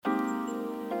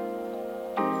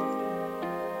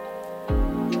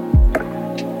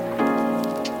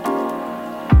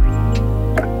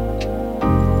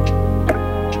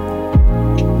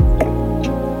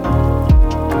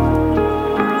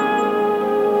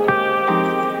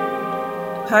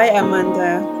Hi,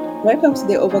 Amanda. Welcome to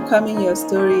the Overcoming Your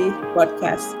Story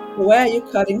podcast. Where are you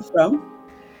calling from?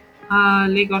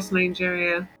 Lagos,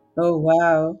 Nigeria. Oh,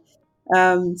 wow.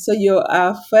 So you're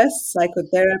our first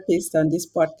psychotherapist on this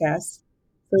podcast.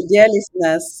 So, dear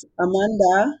listeners,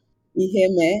 Amanda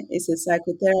Iheme is a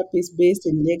psychotherapist based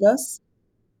in Lagos.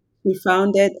 She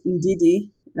founded Ndidi,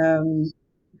 um,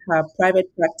 her private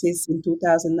practice in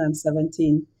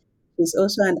 2017. She's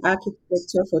also an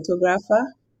architecture photographer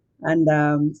and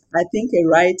I think a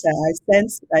writer. I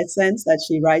sense that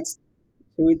she writes.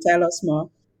 She will tell us more.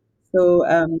 So,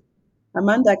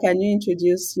 Amanda, can you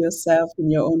introduce yourself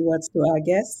in your own words to our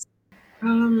guests?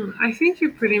 I think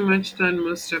you pretty much done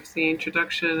most of the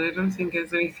introduction. I don't think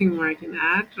there's anything more I can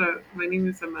add. My name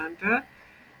is Amanda.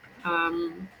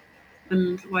 Um,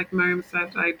 and like Mariam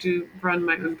said, I do run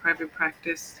my own private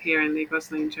practice here in Lagos,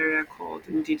 Nigeria called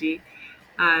Ndidi.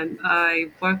 And I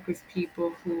work with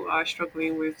people who are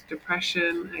struggling with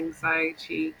depression,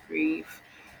 anxiety, grief,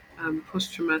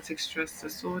 post traumatic stress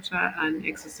disorder, and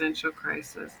existential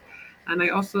crisis. And I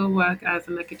also work as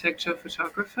an architecture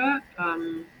photographer.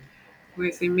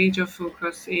 With a major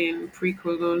focus in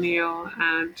pre-colonial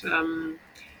and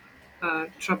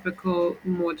tropical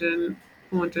modern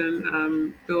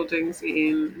buildings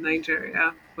in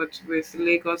Nigeria, but with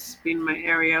Lagos being my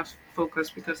area of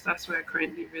focus because that's where I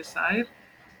currently reside.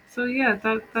 So yeah,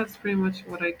 that's pretty much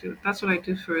what I do. That's what I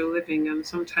do for a living, and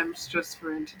sometimes just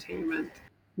for entertainment.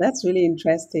 That's really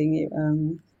interesting.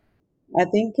 I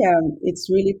think it's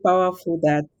really powerful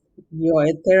that you're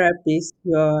a therapist,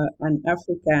 you're an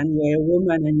African, you're a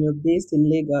woman, and you're based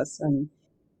in Lagos, and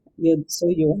you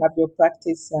have your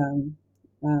practice on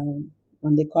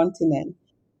the continent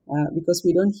because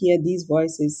we don't hear these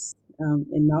voices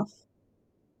enough.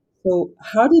 So,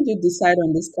 how did you decide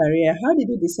on this career? How did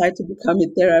you decide to become a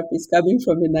therapist coming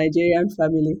from a Nigerian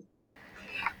family?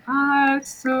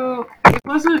 So it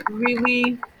wasn't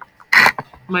really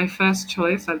my first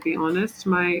choice. I'll be honest.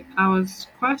 My I was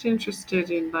quite interested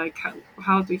in like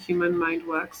how the human mind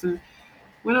works, and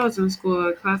when I was in school,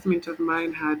 a classmate of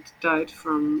mine had died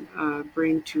from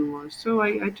brain tumor. So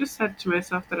I just said to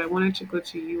myself that I wanted to go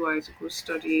to UI to go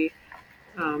study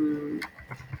um,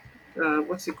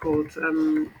 what's it called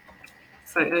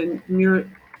neuro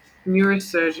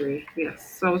neurosurgery.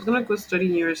 Yes. So I was gonna go study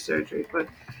neurosurgery, but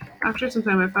after some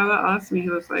time, my father asked me, he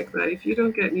was like, that if you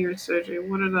don't get neurosurgery,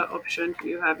 what other option do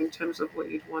you have in terms of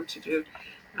what you'd want to do?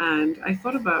 And I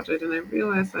thought about it and I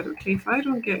realized that, okay, if I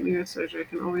don't get neurosurgery, I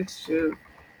can always do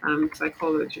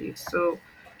psychology. So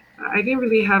I didn't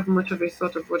really have much of a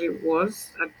thought of what it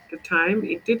was at the time.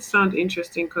 It did sound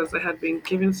interesting because I had been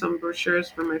given some brochures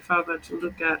from my father to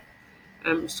look at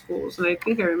schools. And I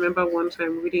think I remember one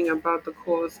time reading about the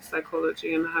course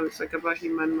psychology and how it's like about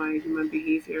human mind, human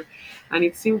behavior. And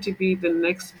it seemed to be the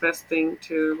next best thing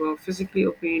to, well, physically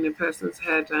opening a person's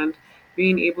head and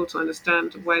being able to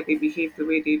understand why they behave the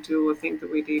way they do or think the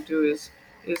way they do is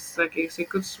like it's a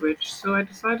good switch. So I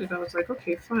decided I was like,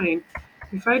 okay, fine.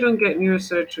 If I don't get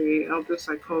neurosurgery, I'll do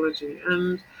psychology.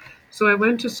 And so I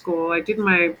went to school. I did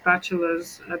my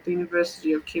bachelor's at the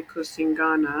University of Cape Coast in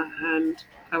Ghana, and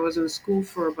I was in school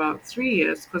for about 3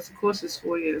 years because the course is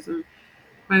 4 years. And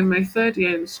by my third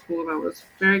year in school, I was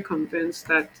very convinced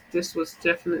that this was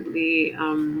definitely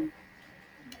an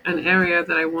area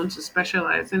that I want to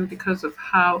specialize in because of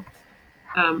how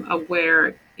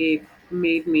aware it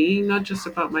made me, not just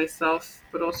about myself,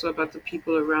 but also about the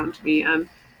people around me and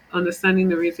understanding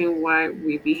the reason why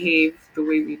we behave the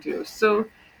way we do. So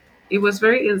it was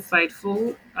very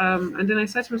insightful. And then I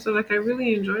said to myself, like, I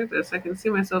really enjoy this. I can see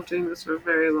myself doing this for a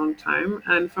very long time.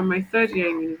 And from my third year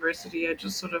in university, I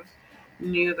just sort of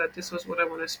knew that this was what I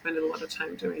want to spend a lot of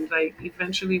time doing. I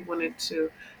eventually wanted to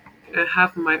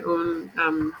have my own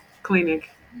clinic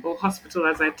or hospital,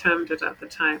 as I termed it at the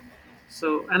time.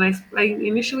 So, and I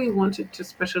initially wanted to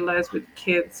specialize with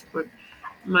kids, but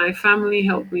my family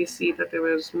helped me see that there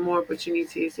was more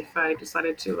opportunities if I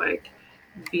decided to like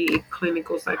be a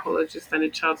clinical psychologist than a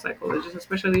child psychologist,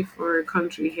 especially for a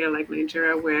country here like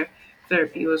Nigeria where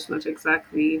therapy was not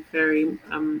exactly very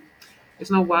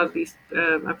it's not widely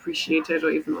appreciated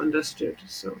or even understood.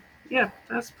 So yeah,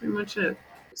 that's pretty much it.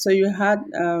 So you had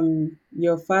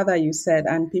your father, you said,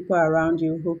 and people around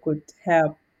you who could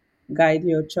help guide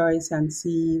your choice and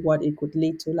see what it could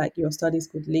lead to, like your studies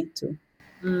could lead to.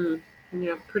 Mm,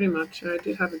 yeah, pretty much. I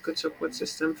did have a good support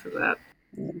system for that.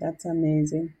 Yeah, that's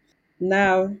amazing.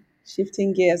 Now,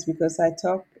 shifting gears because I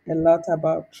talk a lot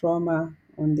about trauma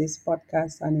on this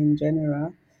podcast and in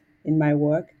general in my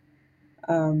work.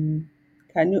 Um,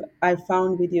 can you? I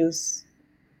found videos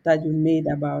that you made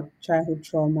about childhood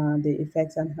trauma, the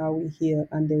effects and how we heal,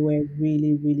 and they were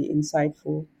really, really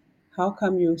insightful. How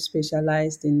come you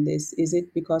specialized in this? Is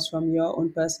it because from your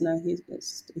own personal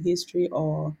history,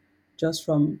 or just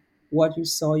from what you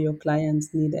saw your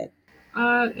clients needed?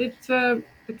 It's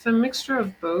a mixture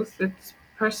of both. It's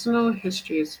personal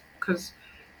histories because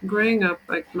growing up,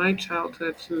 like my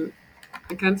childhood, and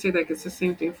I can't say like it's the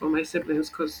same thing for my siblings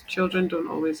because children don't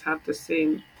always have the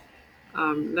same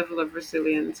level of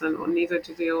resilience, and or neither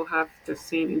do they all have the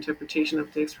same interpretation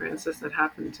of the experiences that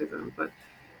happened to them. But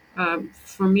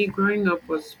for me, growing up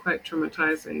was quite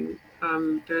traumatizing.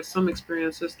 There are some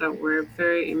experiences that were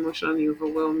very emotionally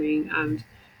overwhelming and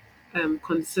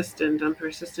consistent and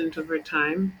persistent over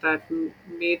time that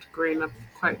made growing up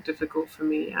quite difficult for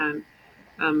me and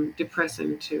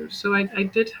depressing too. So I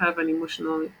did have an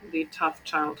emotionally tough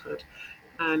childhood.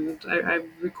 And I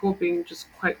recall being just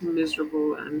quite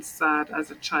miserable and sad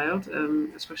as a child,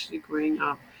 especially growing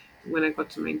up when I got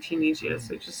to my teenage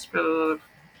years. I just felt a lot of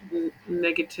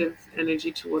negative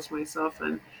energy towards myself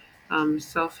and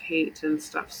self hate and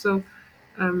stuff. So,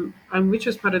 and which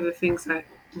was part of the things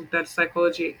that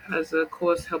psychology as a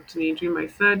course helped me during my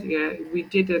third year. We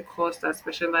did a course that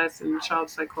specialized in child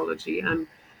psychology, and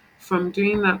from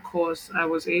doing that course, I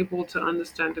was able to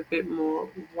understand a bit more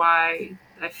why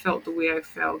I felt the way I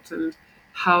felt and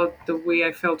how the way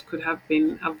I felt could have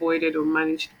been avoided or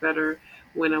managed better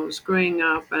when I was growing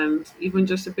up, and even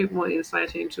just a bit more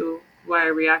insight into why I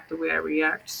react the way I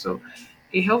react. So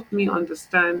it helped me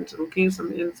understand or gain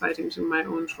some insight into my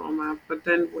own trauma. But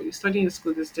then what you study in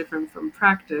school is different from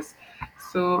practice.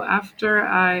 So after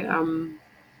I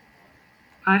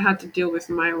had to deal with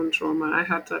my own trauma. I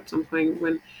had to, at some point,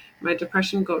 when my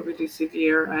depression got really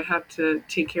severe, I had to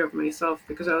take care of myself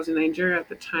because I was in Nigeria at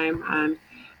the time and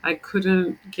I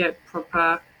couldn't get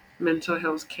proper mental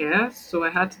health care. So I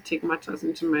had to take matters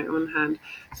into my own hand.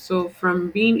 So from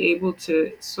being able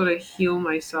to sort of heal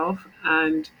myself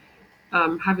and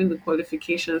having the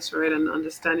qualifications for it and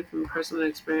understanding from personal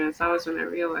experience, that was when I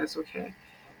realized, okay,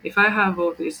 if I have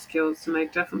all these skills, then I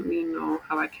definitely know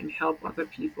how I can help other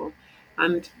people.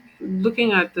 And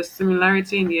looking at the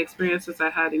similarity in the experiences I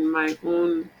had in my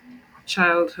own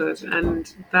childhood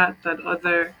and that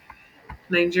other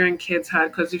Nigerian kids had,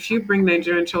 because if you bring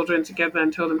Nigerian children together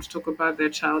and tell them to talk about their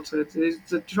childhood,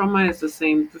 the trauma is the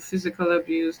same: the physical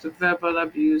abuse, the verbal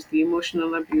abuse, the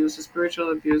emotional abuse, the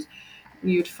spiritual abuse.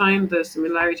 You'd find the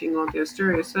similarity in all their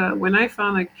stories. So when I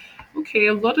found like, okay,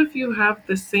 a lot of you have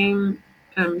the same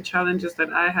challenges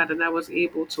that I had, and I was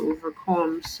able to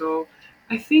overcome. So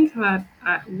I think that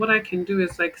what I can do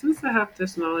is like, since I have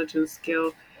this knowledge and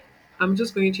skill, I'm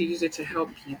just going to use it to help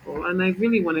people. And I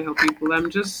really want to help people.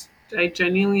 I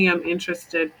genuinely am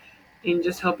interested in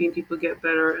just helping people get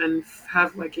better and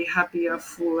have like a happier,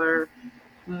 fuller,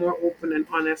 more open and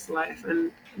honest life.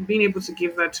 And being able to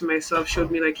give that to myself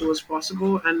showed me like it was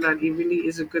possible and that it really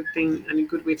is a good thing and a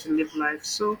good way to live life.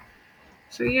 So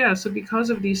yeah, so because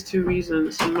of these two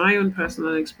reasons, my own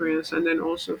personal experience and then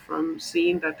also from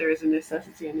seeing that there is a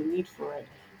necessity and a need for it,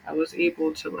 I was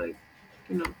able to like,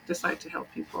 decide to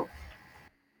help people.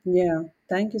 Yeah,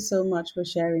 thank you so much for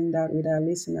sharing that with our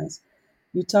listeners.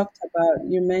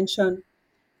 You mentioned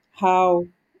how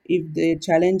if the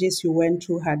challenges you went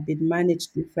through had been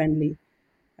managed differently,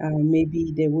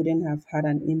 maybe they wouldn't have had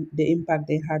the impact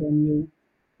they had on you.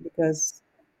 Because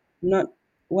not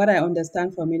what I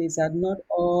understand from it is that not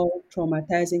all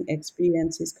traumatizing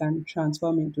experiences can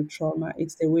transform into trauma.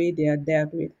 It's the way they are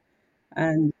dealt with.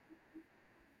 And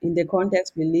in the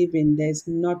context we live in, there's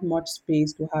not much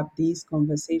space to have these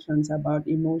conversations about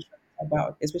emotions,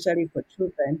 about especially for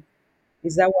children.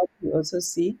 Is that what you also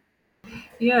see?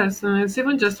 Yes, and it's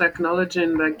even just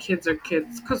acknowledging that kids are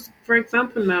kids. Because, for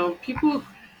example, now people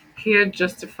here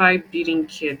justify beating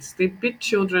kids. They beat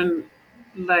children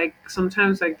like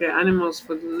sometimes like they're animals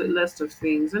for the less of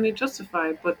things, and they justify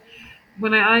it. But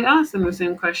when I ask them the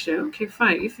same question, okay,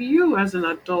 fine. If you, as an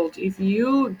adult, if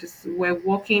you were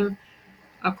walking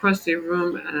across the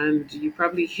room and you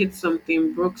probably hit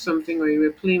something, broke something, or you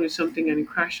were playing with something and it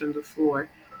crashed on the floor,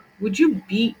 would you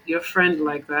beat your friend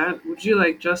like that? Would you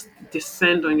like just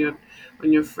descend on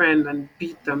your friend and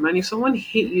beat them? And if someone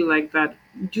hit you like that,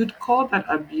 you'd call that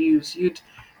abuse. You'd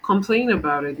complain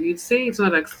about it. You'd say it's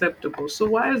not acceptable. So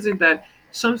why is it that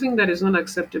something that is not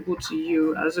acceptable to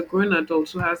you as a grown adult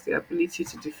who has the ability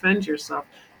to defend yourself,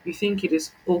 you think it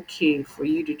is okay for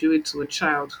you to do it to a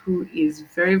child who is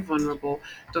very vulnerable,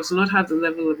 does not have the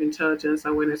level of intelligence,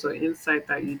 awareness, or insight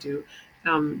that you do,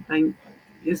 and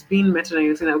is being met and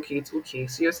you're saying, okay, it's okay.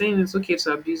 So you're saying it's okay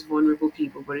to abuse vulnerable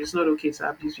people, but it's not okay to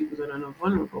abuse people that are not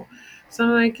vulnerable. So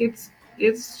I'm like, it's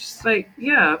it's just like,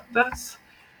 yeah, that's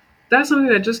something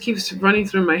that just keeps running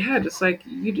through my head. It's like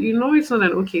you know it's not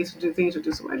an okay to do things to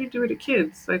do. So why do you do it to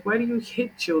kids? Like why do you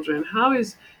hit children? How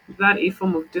is that a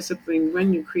form of discipline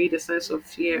when you create a sense of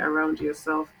fear around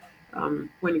yourself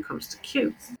when it comes to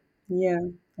kids? Yeah,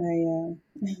 I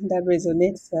that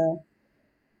resonates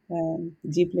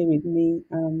deeply with me.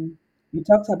 You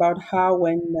talked about how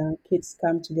when kids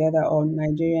come together or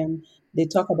Nigerian, they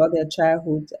talk about their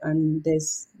childhood, and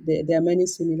there are many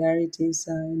similarities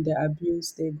in the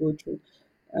abuse they go through.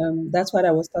 That's what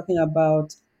I was talking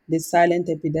about, the silent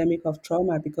epidemic of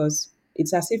trauma, because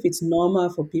it's as if it's normal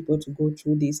for people to go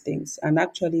through these things, and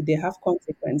actually they have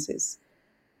consequences.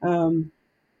 Um,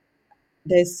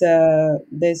 there's a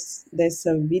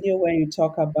video where you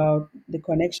talk about the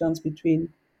connections between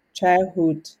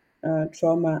childhood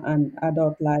trauma and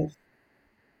adult life.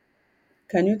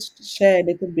 Can you share a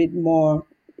little bit more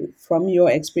from your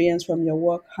experience, from your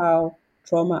work, how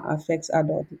trauma affects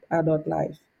adult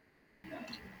life?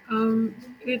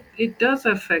 It does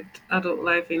affect adult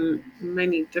life in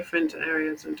many different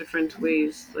areas and different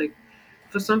ways. Like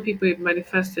for some people, it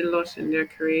manifests a lot in their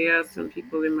careers. Some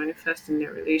people, it manifests in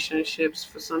their relationships.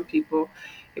 For some people,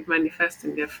 it manifests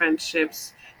in their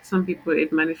friendships. Some people,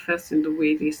 it manifests in the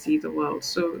way they see the world.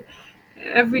 So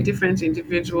every different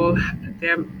individual,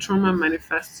 their trauma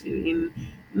manifests in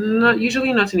not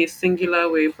usually not in a singular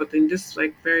way, but in just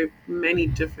like very many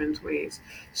different ways.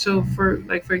 So for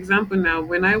example, now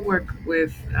when I work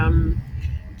with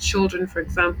children, for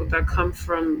example, that come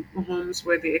from homes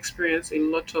where they experience a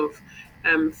lot of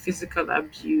physical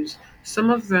abuse. Some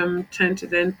of them tend to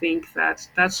then think that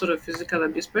that sort of physical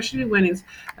abuse, especially when it's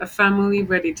a family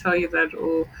where they tell you that,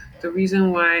 oh, the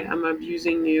reason why I'm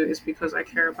abusing you is because I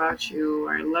care about you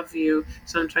or I love you,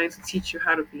 so I'm trying to teach you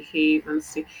how to behave and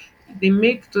see. They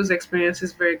make those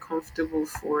experiences very comfortable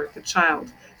for the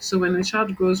child. So when the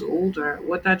child grows older,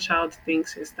 what that child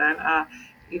thinks is that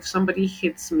if somebody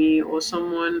hits me or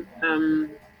someone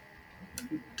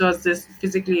does this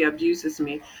physically abuses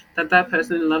me, that that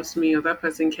person loves me or that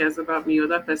person cares about me or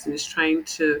that person is trying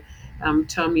to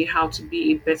tell me how to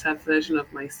be a better version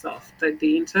of myself, that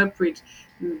they interpret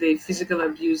the physical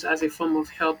abuse as a form of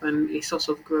help and a source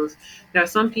of growth. There are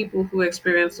some people who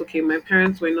experience, okay, my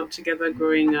parents were not together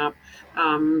growing up,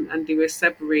 and they were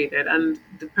separated, and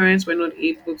the parents were not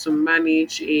able to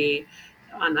manage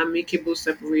an amicable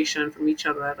separation from each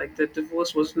other. Like the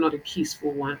divorce was not a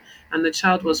peaceful one, and the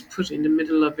child was put in the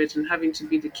middle of it and having to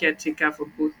be the caretaker for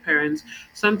both parents.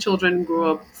 Some children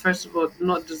grow up, first of all,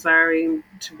 not desiring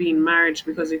to be in marriage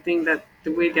because they think that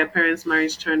the way their parents'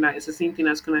 marriage turned out is the same thing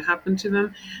that's going to happen to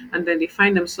them, and then they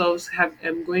find themselves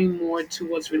going more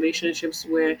towards relationships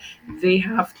where they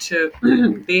have to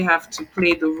they have to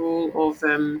play the role of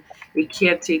a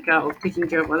caretaker of taking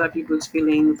care of other people's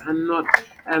feelings and not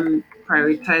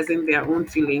prioritizing their own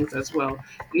feelings as well.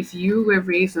 If you were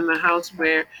raised in a house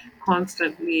where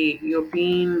constantly you're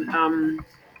being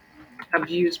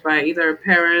abused by either a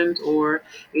parent or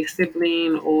a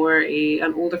sibling or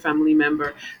an older family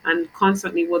member, and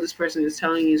constantly what this person is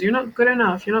telling you is you're not good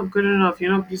enough, you're not good enough,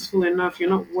 you're not beautiful enough, you're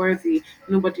not worthy,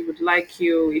 nobody would like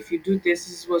you, if you do this,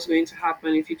 this is what's going to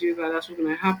happen, if you do that, that's what's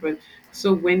going to happen.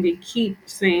 So when they keep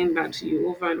saying that to you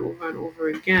over and over and over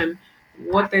again,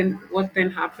 what then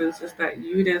happens is that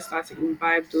you then start to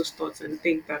imbibe those thoughts and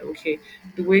think that, okay,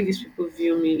 the way these people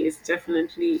view me is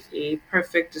definitely a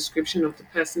perfect description of the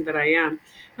person that I am.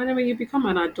 And then when you become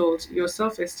an adult, your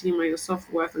self esteem and your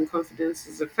self worth and confidence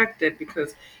is affected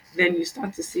because then you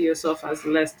start to see yourself as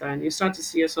less than. You start to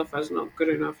see yourself as not good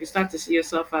enough. You start to see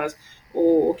yourself as,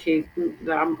 oh, okay,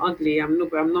 that I'm ugly. I'm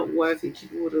not worthy.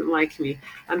 People wouldn't like me.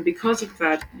 And because of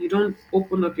that, you don't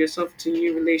open up yourself to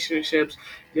new relationships.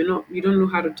 You don't know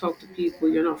how to talk to people.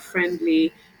 You're not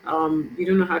friendly. You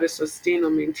don't know how to sustain or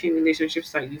maintain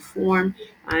relationships that you form,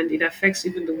 and it affects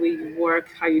even the way you work,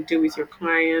 how you deal with your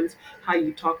clients, how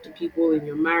you talk to people in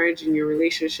your marriage, in your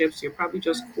relationships. You're probably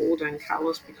just cold and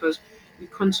callous because you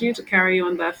continue to carry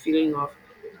on that feeling of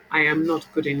I am not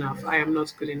good enough. I am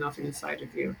not good enough inside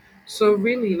of you. So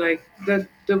really, like the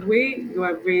way you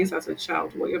are raised as a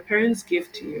child, what your parents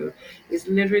give to you is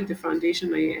literally the foundation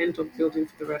that you end up building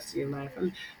for the rest of your life.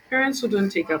 And parents who don't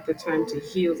take up the time to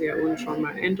heal their own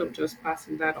trauma end up just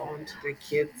passing that on to their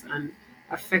kids and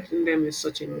affecting them in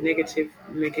such a negative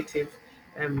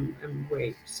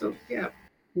way. So yeah.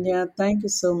 Yeah, thank you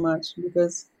so much,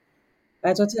 because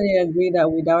I totally agree that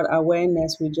without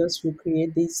awareness, we just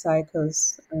recreate these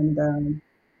cycles, and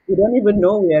we don't even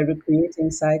know we are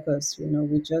recreating cycles.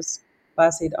 We just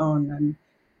pass it on,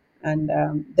 and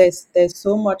there's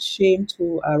so much shame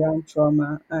too around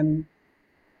trauma, and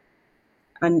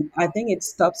And I think it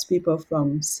stops people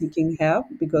from seeking help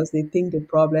because they think the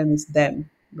problem is them,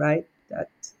 right? That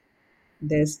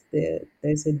there's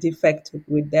a defect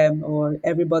with them, or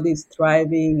everybody's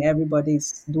thriving,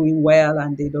 everybody's doing well,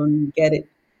 and they don't get it.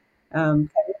 Can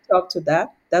you talk to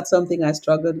that? That's something I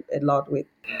struggled a lot with.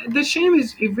 The shame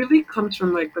is it really comes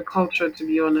from like the culture, to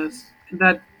be honest,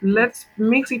 that lets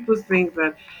makes people think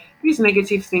that these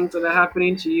negative things that are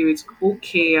happening to you, it's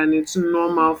okay and it's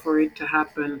normal for it to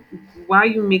happen. Why are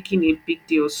you making a big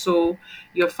deal? So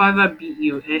your father beat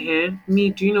you.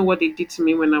 Me, do you know what they did to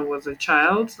me when I was a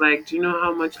child? Like, do you know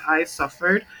how much I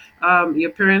suffered? Your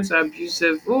parents are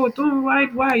abusive. Oh, don't why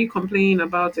are you complaining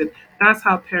about it? That's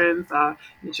how parents are.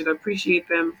 You should appreciate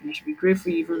them. You should be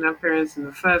grateful you even have parents in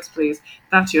the first place.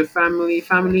 That's your family.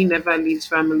 Family never leaves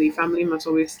family. Family must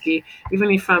always stay. Even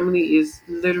if family is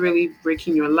literally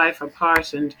breaking your life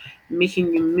apart and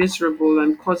making you miserable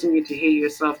and causing you to hate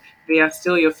yourself, they are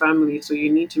still your family. So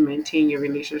you need to maintain your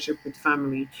relationship with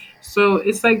family. So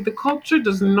it's like the culture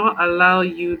does not allow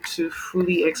you to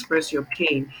fully express your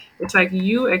pain. It's like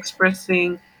you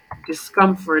expressing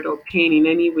discomfort or pain in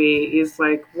any way is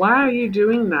like, why are you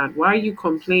doing that? Why are you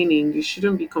complaining? You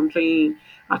shouldn't be complaining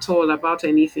at all about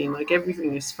anything. Like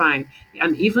everything is fine.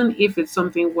 And even if it's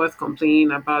something worth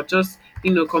complaining about, just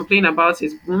complain about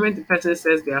it. The moment the person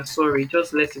says they are sorry,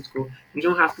 just let it go. You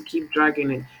don't have to keep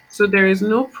dragging it. So there's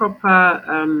no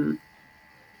proper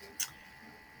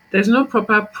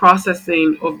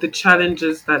processing of the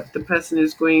challenges that the person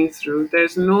is going through.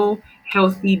 There's no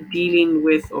healthy dealing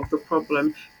with of the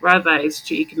problem. Rather, it's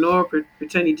to ignore,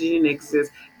 pretend it didn't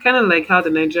exist. Kind of like how the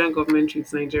Nigerian government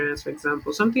treats Nigerians, for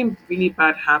example. Something really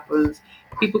bad happens,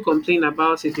 people complain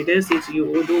about it. They then say to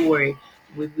you, "Oh, don't worry,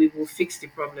 we will fix the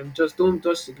problem. Just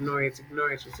ignore it,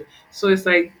 ignore it." So it's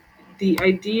like the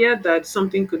idea that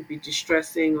something could be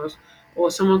distressing,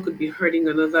 or someone could be hurting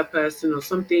another person, or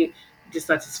something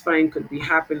dissatisfying could be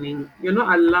happening. You're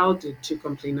not allowed to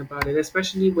complain about it,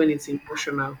 especially when it's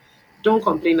emotional. Don't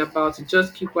complain about it.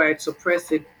 Just keep quiet,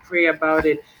 suppress it, pray about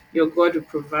it. Your God will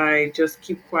provide. Just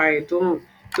keep quiet. Don't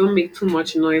make too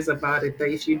much noise about it. But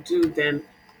if you do, then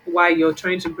why you're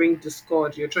trying to bring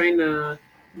discord, you're trying to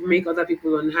make other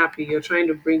people unhappy, you're trying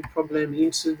to bring problem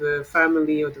into the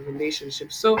family or the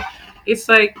relationship. So it's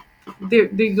like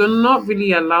you're not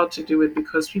really allowed to do it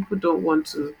because people don't want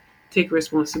to take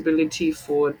responsibility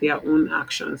for their own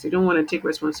actions. They don't want to take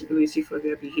responsibility for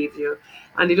their behavior,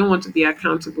 and they don't want to be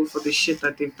accountable for the shit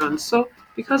that they've done. So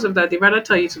because of that, they rather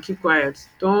tell you to keep quiet,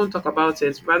 don't talk about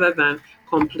it, rather than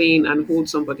complain and hold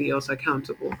somebody else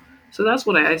accountable. So that's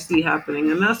what I see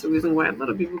happening, and that's the reason why a lot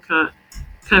of people can't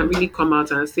really come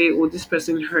out and say, "Oh, this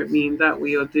person hurt me in that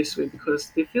way or this way,"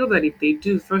 because they feel that if they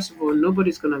do, first of all,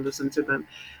 nobody's gonna listen to them,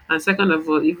 and second of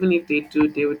all, even if they do,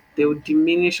 they would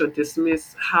diminish or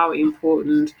dismiss how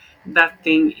important that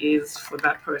thing is for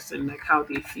that person, like how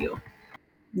they feel.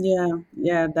 Yeah,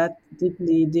 yeah, that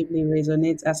deeply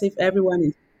resonates. As if everyone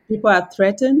is people are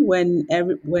threatened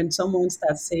when someone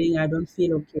starts saying, "I don't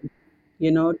feel okay."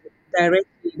 You know,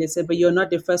 directly they say, "But you're not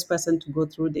the first person to go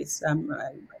through this."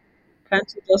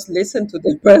 Can't you just listen to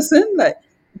the person? Like,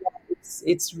 yeah,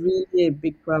 it's really a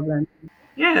big problem.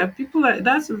 Yeah, people are.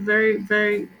 That's a very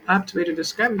very apt way to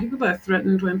describe it. People are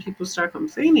threatened when people start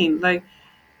complaining. Like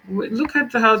look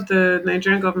at how the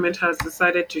Nigerian government has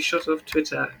decided to shut off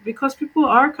Twitter because people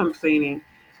are complaining.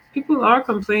 People are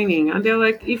complaining, and they're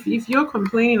like, if you're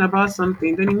complaining about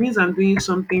something, then it means I'm doing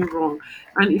something wrong.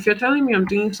 And if you're telling me I'm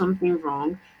doing something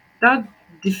wrong, that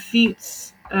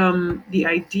defeats the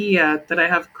idea that I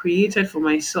have created for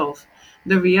myself,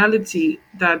 the reality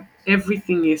that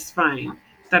everything is fine,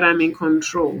 that I'm in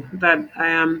control, that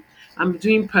I'm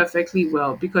doing perfectly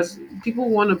well, because people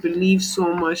want to believe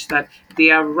so much that they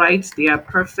are right, they are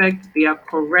perfect, they are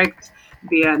correct,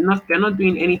 they're not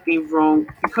doing anything wrong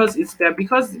because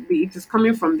it is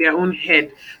coming from their own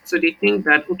head. So they think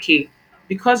that, okay,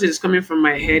 because it's coming from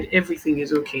my head, everything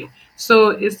is okay. So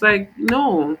it's like,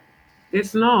 no,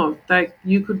 it's not. Like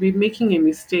you could be making a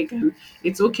mistake, and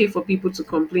it's okay for people to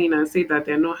complain and say that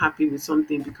they're not happy with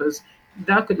something, because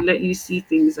that could let you see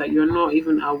things that you're not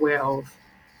even aware of.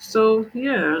 So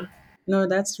yeah. No,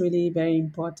 that's really very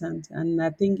important. And I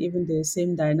think even the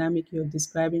same dynamic you're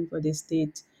describing for the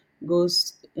state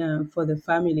goes for the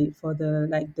family, for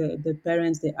the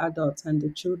parents, the adults, and the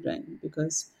children,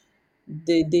 because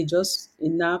they just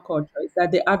in our culture is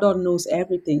that the adult knows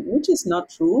everything, which is not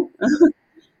true.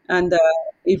 And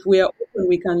if we are open,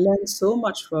 we can learn so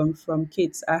much from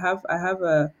kids. I have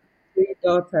three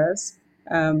daughters.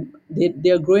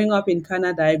 They're growing up in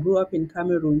Canada. I grew up in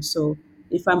Cameroon, so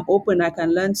if I'm open, I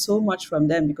can learn so much from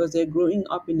them because they're growing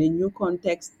up in a new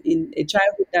context, in a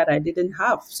childhood that I didn't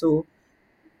have. So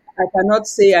I cannot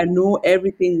say I know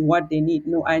everything what they need.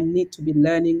 No, I need to be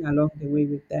learning along the way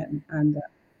with them, and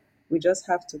we just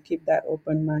have to keep that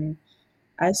open mind.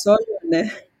 I saw you on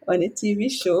a on a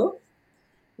TV show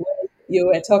where you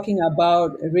were talking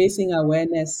about raising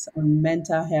awareness on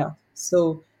mental health.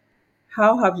 So,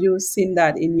 how have you seen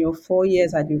that in your 4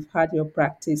 years that you've had your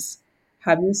practice?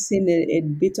 Have you seen a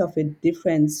bit of a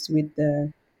difference with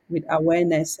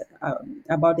awareness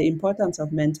about the importance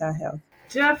of mental health?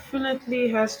 Definitely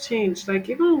has changed. Like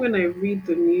even when I read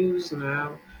the news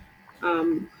now,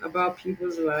 about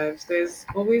people's lives, there's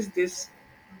always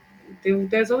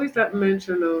that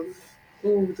mention of,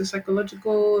 oh, the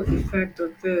psychological effect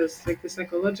of this, like the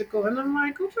psychological, and I'm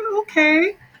like, okay,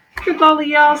 okay. Look at all of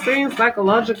y'all saying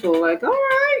psychological, like, all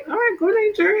right, go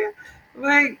Nigeria.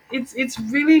 Like it's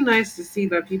really nice to see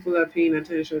that people are paying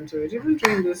attention to it. Even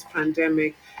during this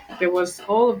pandemic, there was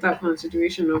all of that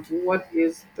consideration of what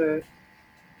is the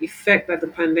effect that the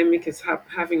pandemic is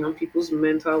having on people's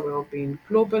mental well-being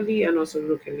globally and also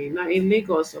locally. Now, in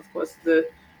Lagos, of course, the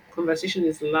conversation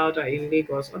is louder in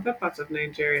Lagos. Other parts of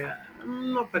Nigeria,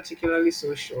 I'm not particularly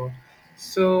so sure.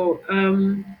 So,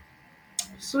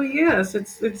 so yes,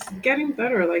 it's getting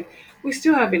better. Like we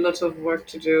still have a lot of work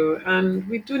to do, and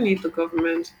we do need the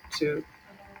government to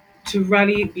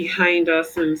rally behind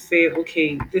us and say,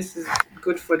 okay, this is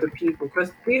good for the people,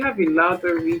 because they have a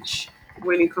louder reach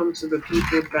when it comes to the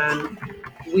people than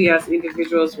we as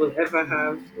individuals will ever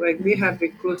have. Like they have a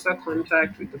closer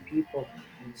contact with the people.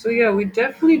 So yeah, we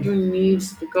definitely do need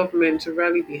the government to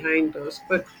rally behind us.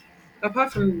 But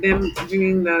apart from them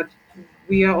doing that,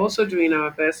 we are also doing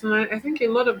our best. And I think a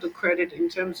lot of the credit in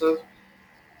terms of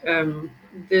um,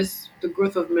 the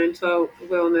growth of mental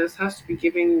wellness has to be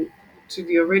given to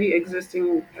the already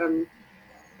existing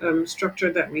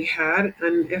structure that we had,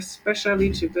 and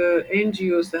especially to the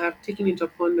NGOs that have taken it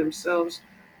upon themselves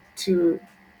to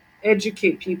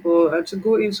educate people and to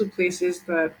go into places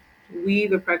that we,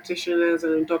 the practitioners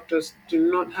and the doctors,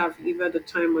 do not have either the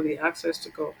time or the access to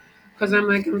go. Because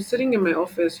I'm sitting in my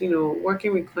office,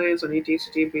 working with clients on a day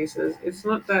to day basis. It's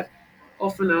not that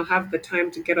often I'll have the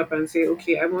time to get up and say,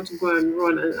 okay, I want to go and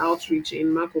run an outreach in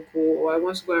Makoko, or I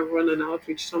want to go and run an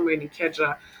outreach somewhere in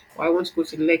Ikeja, or I want to go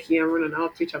to Lekki and run an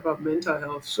outreach about mental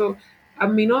health. So I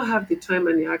may not have the time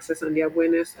and the access and the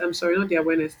awareness. I'm sorry, not the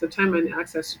awareness, the time and the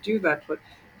access to do that. But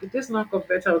with this lack of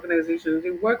better organizations, they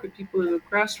work with people in the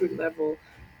grassroots level.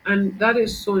 And that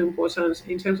is so important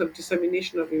in terms of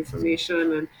dissemination of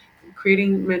information and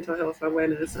creating mental health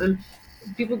awareness. And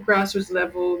people grassroots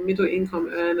level, middle income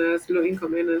earners, low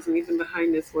income earners, and even the high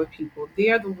net worth people, they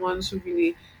are the ones who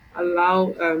really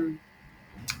allow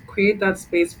create that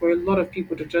space for a lot of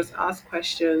people to just ask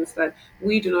questions that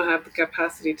we do not have the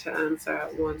capacity to answer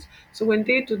at once. So when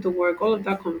they do the work, all of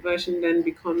that conversion then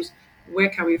becomes, where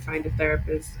can we find a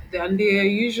therapist? And they are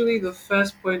usually the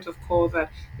first point of call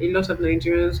that a lot of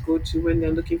Nigerians go to when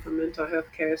they're looking for mental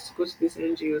health care, is to go to these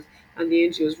NGOs, and the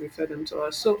NGOs refer them to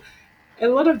us. So a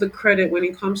lot of the credit when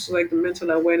it comes to like the mental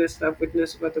awareness that I've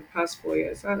witnessed over the past 4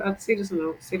 years, I'd say this and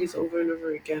I'll say this over and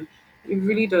over again. It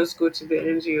really does go to the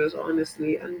NGOs,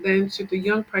 honestly, and then to the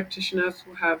young practitioners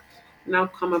who have now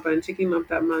come up and taken up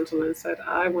that mantle and said,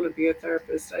 I want to be a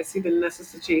therapist. I see the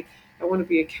necessity. I want to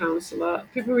be a counselor.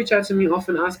 People reach out to me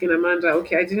often asking, Amanda,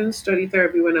 okay, I didn't study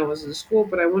therapy when I was in school,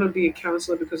 but I want to be a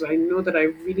counselor because I know that I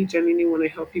really genuinely want to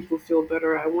help people feel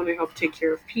better. I want to help take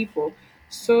care of people.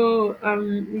 So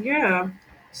yeah,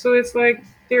 so it's like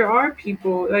there are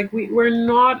people like we're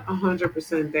not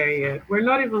 100% there yet. We're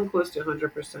not even close to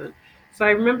 100%. So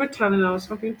I remember telling I was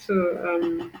talking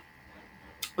to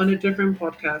on a different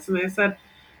podcast, and I said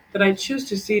that I choose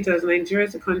to see it as Nigeria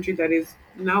is a country that is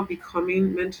now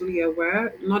becoming mentally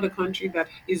aware, not a country that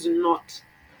is not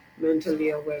mentally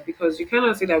aware, because you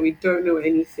cannot say that we don't know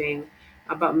anything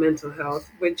about mental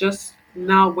health.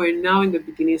 We're now in the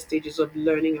beginning stages of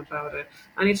learning about it,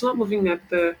 and it's not moving at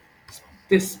the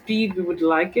speed we would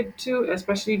like it to,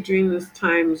 especially during these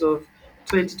times of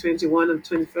 2021 and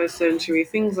 21st century.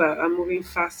 Things are moving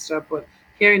faster, but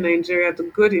here in Nigeria, the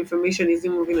good information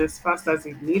isn't moving as fast as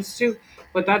it needs to.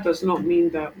 But that does not mean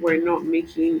that we're not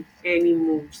making any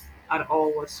moves at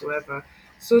all whatsoever.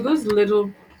 So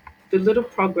the little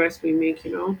progress we make,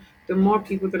 the more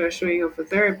people that are showing up for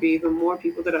therapy, the more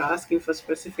people that are asking for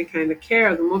specific kind of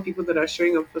care, the more people that are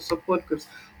showing up for support groups,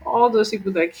 all those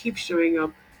people that keep showing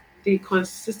up, they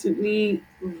consistently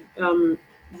um,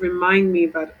 remind me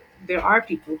that there are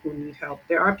people who need help.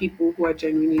 There are people who are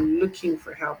genuinely looking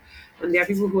for help, and there are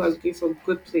people who are looking for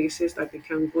good places that they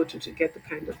can go to get the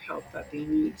kind of help that they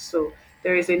need. So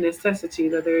there is a necessity,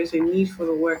 that there is a need for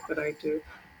the work that I do.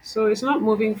 So it's not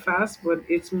moving fast, but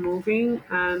it's moving,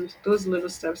 and those little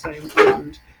steps are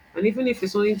important. And even if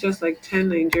it's only just like 10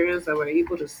 Nigerians that we're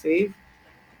able to save,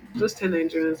 those 10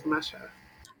 Nigerians matter.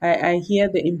 I hear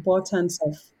the importance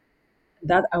of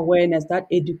that awareness, that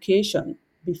education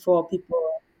before people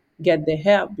get the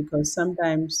help, because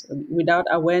sometimes without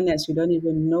awareness, you don't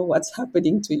even know what's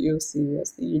happening to you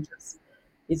seriously.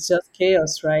 It's just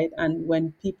chaos, right? And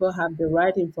when people have the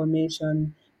right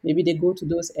information, maybe they go to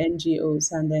those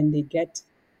NGOs and then they get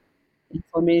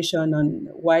information on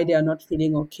why they are not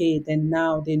feeling okay, then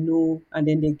now they know, and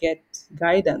then they get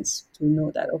guidance to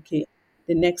know that, okay,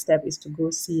 the next step is to go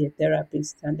see a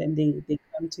therapist, and then they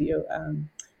come to you.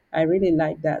 I really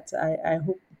like that. I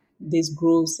hope this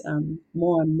grows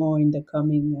more and more in the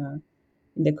coming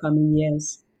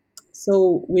years.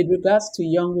 So, with regards to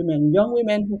young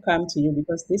women who come to you,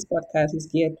 because this podcast is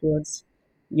geared towards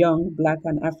young Black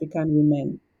and African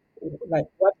women, like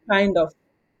what kind of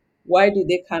why do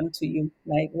they come to you?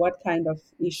 Like, what kind of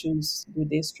issues do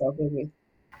they struggle with?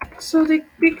 So they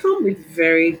come with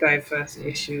very diverse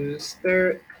issues.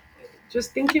 They're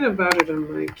just thinking about it,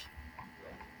 I'm like,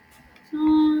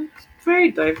 hmm,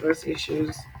 very diverse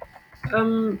issues.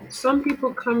 Some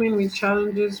people come in with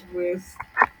challenges with,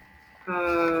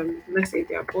 let's say,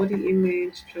 their body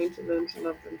image, trying to learn to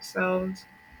love themselves.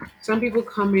 Some people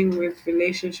come in with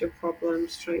relationship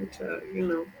problems, trying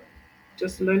to,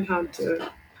 just learn how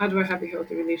do I have a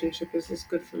healthy relationship? Is this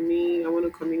good for me? I want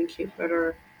to communicate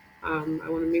better. I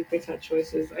want to make better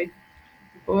choices.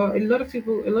 Or a lot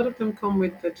of them come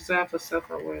with the desire for self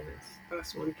awareness.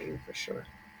 That's one thing for sure.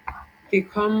 They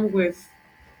come with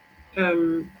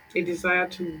a desire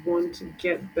to want to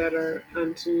get better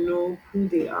and to know who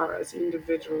they are as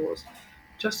individuals,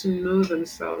 just to know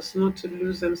themselves, not to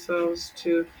lose themselves,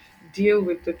 to deal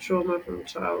with the trauma from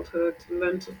childhood, to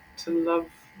learn to love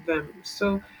them.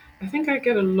 So I think I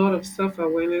get a lot of self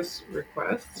awareness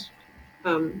requests.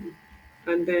 Um,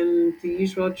 and then the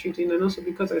usual treating, and also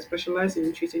because I specialize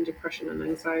in treating depression and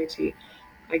anxiety,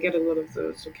 I get a lot of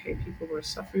those. Okay, people who are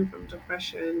suffering from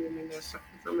depression, women that are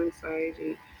suffering from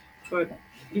anxiety, but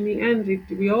in the end,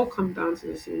 we all come down to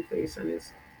the same place, and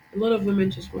it's a lot of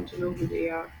women just want to know who they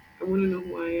are. I want to know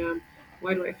who I am.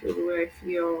 Why do I feel the way I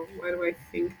feel? Why do I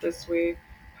think this way?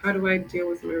 How do I deal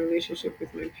with my relationship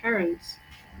with my parents?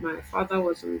 My father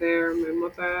wasn't there. My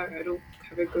mother, I don't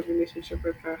have a good relationship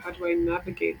with her. How do I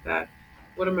navigate that?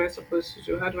 What am I supposed to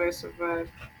do? How do I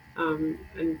survive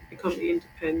and become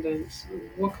independent?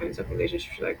 What kinds of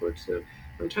relationships should I go to?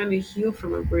 I'm trying to heal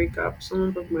from a breakup.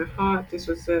 Someone broke my heart. This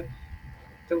was the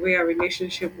way our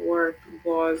relationship worked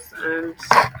was, and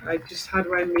I just, how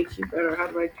do I make it better? How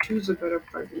do I choose a better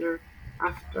partner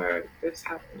after this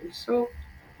happened? So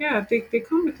yeah, they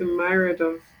come with a myriad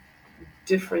of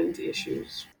different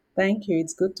issues. Thank you.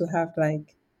 It's good to have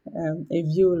like a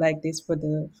view like this for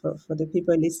for the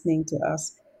people listening to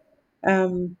us.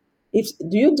 If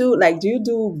do you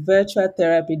do virtual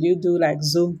therapy? Do you do like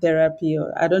Zoom therapy,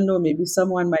 or I don't know, maybe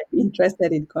someone might be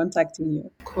interested in contacting you?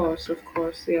 Of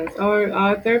course, yes.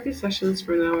 Our therapy sessions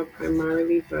for now are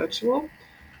primarily virtual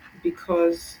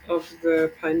because of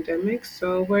the pandemic.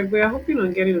 So we're hoping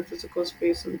on getting a physical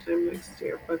space sometime next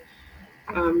year. But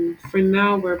for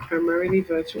now, we're primarily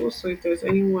virtual. So if there's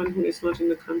anyone who is not in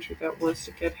the country that wants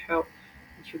to get help,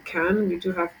 you can. We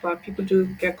do have, but people do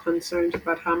get concerned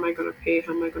about how am I going to pay?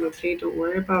 How am I going to pay? Don't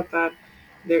worry about that.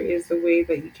 There is a way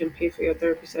that you can pay for your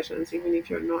therapy sessions even if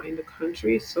you're not in the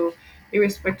country. So,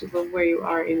 irrespective of where you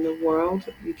are in the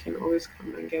world, you can always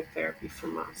come and get therapy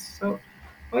from us. So,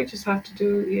 all you just have to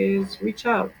do is reach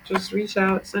out. Just reach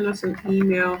out, send us an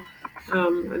email,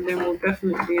 and then we'll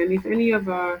definitely. And if any of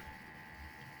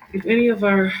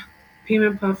our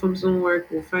payment platforms don't work,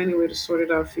 we'll find a way to sort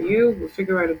it out for you. We'll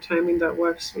figure out a timing that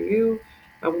works for you.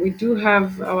 We do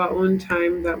have our own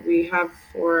time that we have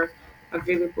for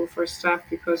available for staff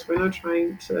because we're not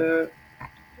trying to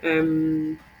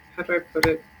how do I put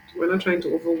it? We're not trying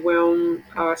to overwhelm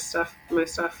our staff, my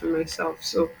staff and myself.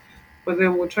 So, but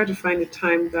then we'll try to find a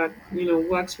time that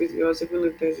works with yours, even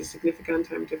if there's a significant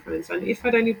time difference. And if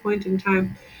at any point in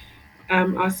time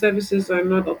our services are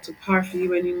not up to par for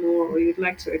you anymore, or you'd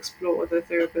like to explore other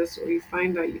therapists, or you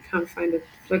find that you can't find a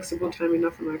flexible time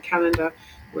enough on our calendar,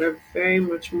 we're very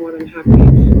much more than happy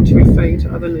to refer you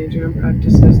to other Nigerian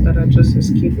practices that are just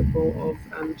as capable of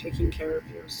taking care of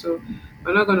you. So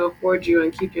we're not going to hoard you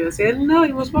and keep you and say, no,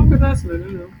 you must work with us. No, no,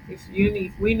 no. If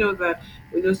we know that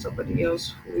we know somebody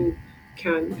else who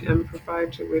can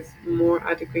provide you with more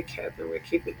adequate care than we're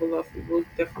capable of, we will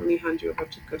definitely hand you over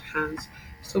to good hands.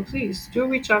 So please do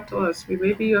reach out to us. We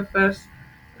may be your first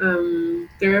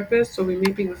therapist, or we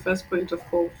may be the first point of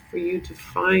call for you to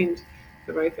find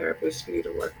the right therapist for you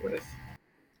to work with.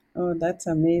 Oh, that's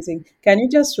amazing. Can you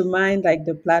just remind like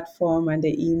the platform and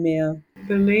the email?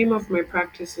 The name of my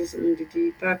practice is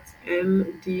Ndidi. That's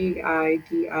Ndidi,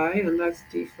 and that's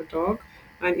D for dog.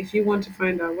 And if you want to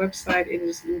find our website, it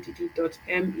is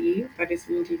ndidi.me. That is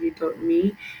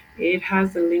ndidi.me. It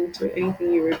has a link to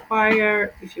anything you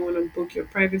require. If you want to book your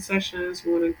private sessions,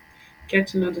 you want to get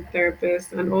to know the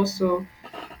therapist, and also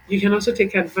you can also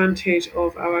take advantage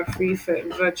of our free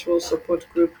virtual support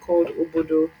group called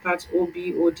Obodo. That's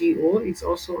OBODO. It's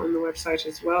also on the website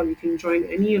as well. You can join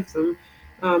any of them.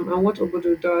 And what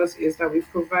Obodo does is that we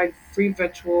provide free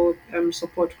virtual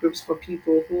support groups for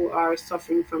people who are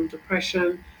suffering from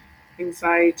depression,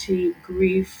 anxiety,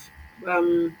 grief,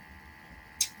 um,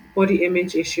 body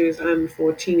image issues, and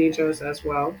for teenagers as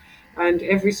well. And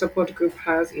every support group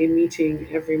has a meeting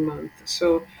every month.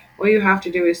 So all you have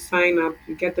to do is sign up,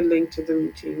 you get the link to the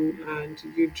meeting, and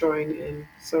you join in.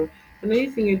 So, and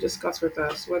anything you discuss with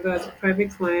us, whether as a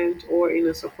private client or in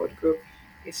a support group,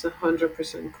 it's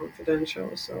 100%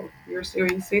 confidential. So you're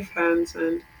in safe hands,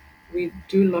 and we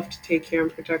do love to take care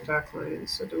and protect our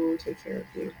clients. So they will take care of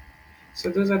you. So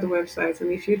those are the websites.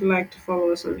 And if you'd like to follow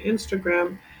us on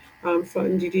Instagram, for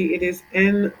Ndidi, it is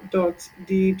n.d.i.d.i.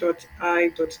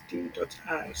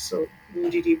 So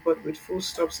Ndidi, but with full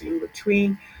stops in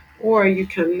between. Or you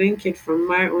can link it from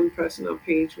my own personal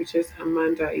page, which is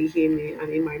Amanda Iheme.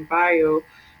 And in my bio,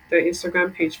 the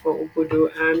Instagram page for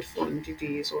Obodo and for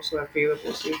Ndidi is also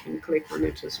available. So you can click on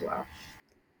it as well.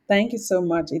 Thank you so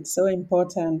much. It's so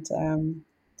important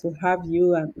to have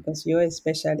you because you're a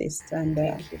specialist. And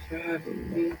Thank you for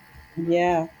having me.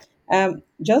 yeah,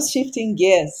 just shifting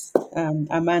gears,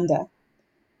 Amanda,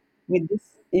 with this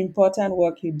important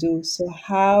work you do. So,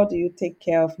 how do you take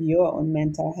care of your own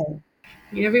mental health?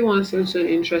 Everyone seems so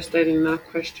interested in that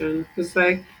question. It's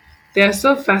like they're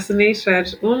so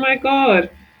fascinated. Oh my god,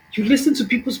 you listen to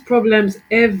people's problems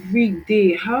every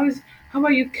day. How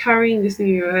are you carrying this in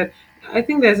your head? I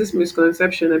think there's this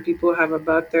misconception that people have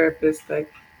about therapists. Like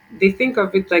they think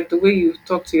of it like the way you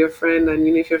talk to your friend, and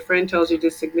if your friend tells you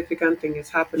this significant thing is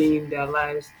happening in their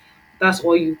lives, that's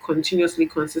all you continuously,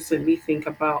 consistently think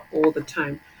about all the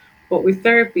time. But with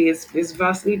therapy, it's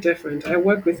vastly different. I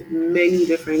work with many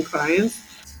different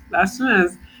clients. As soon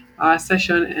as our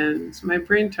session ends, my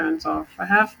brain turns off. I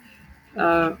have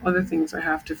other things I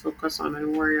have to focus on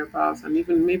and worry about, and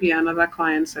even maybe another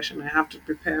client session I have to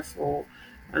prepare for.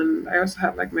 And I also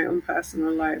have like my own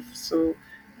personal life. So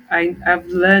I've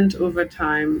learned over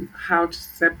time how to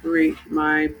separate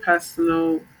my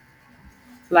personal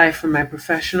life from my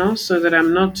professional so that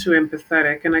I'm not too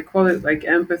empathetic. And I call it like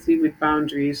empathy with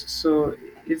boundaries. So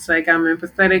it's like I'm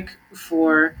empathetic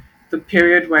for the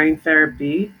period we're in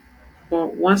therapy,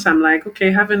 but once I'm like,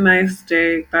 okay, have a nice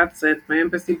day, that's it. My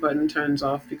empathy button turns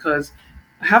off because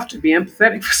I have to be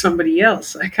empathetic for somebody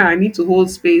else. I need to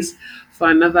hold space for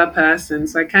another person.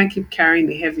 So I can't keep carrying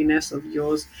the heaviness of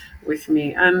yours with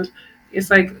me. And it's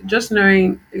like just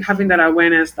knowing, having that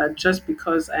awareness that just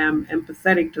because I am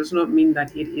empathetic does not mean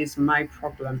that it is my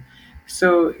problem.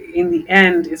 So in the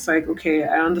end, it's like, okay,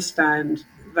 I understand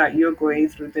that you're going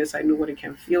through this. I know what it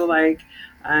can feel like.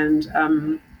 And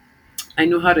I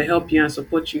know how to help you and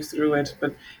support you through it.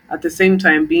 But at the same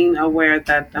time, being aware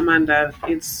that Amanda,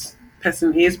 it's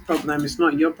person A's problem, it's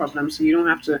not your problem. So you don't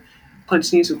have to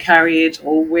continue to carry it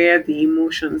or wear the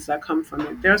emotions that come from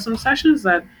it. There are some sessions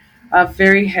that are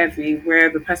very heavy where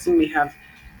the person may have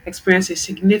experienced a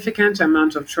significant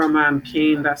amount of trauma and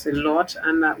pain. That's a lot.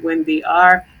 And that when they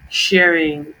are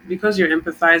sharing, because you're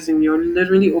empathizing, you're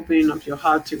literally opening up your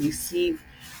heart to receive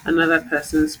another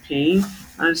person's pain,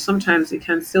 and sometimes it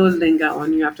can still linger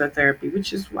on you after therapy,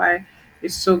 which is why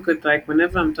it's so good. Like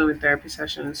whenever I'm done with therapy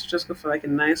sessions, to just go for like a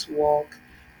nice walk,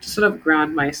 to sort of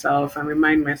ground myself and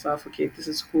remind myself, okay, this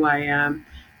is who I am,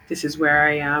 this is where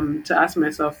I am. To ask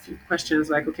myself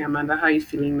questions like, okay, Amanda, how are you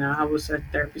feeling now? How was the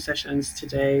therapy sessions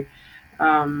today?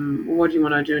 What do you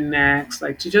want to do next?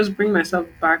 Like to just bring myself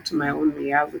back to my own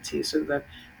reality so that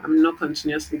I'm not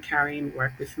continuously carrying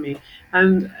work with me.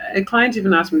 And a client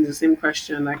even asked me the same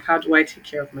question, like, how do I take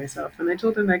care of myself? And I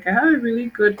told them, like, I have a really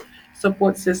good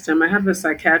support system. I have a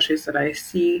psychiatrist that I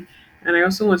see, and I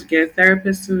also want to get a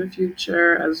therapist in the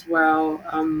future as well.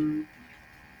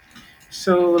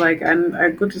 So, like, and I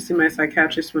go to see my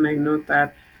psychiatrist when I know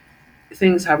that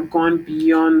things have gone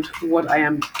beyond what I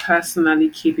am personally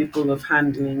capable of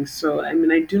handling. So, I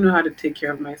mean, I do know how to take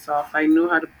care of myself. I know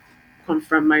how to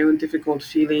confront my own difficult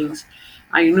feelings.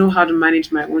 I know how to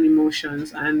manage my own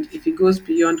emotions. And if it goes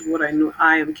beyond what I know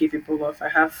I am capable of, I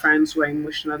have friends who are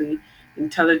emotionally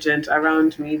intelligent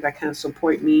around me that can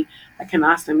support me. I can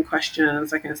ask them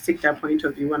questions. I can seek their point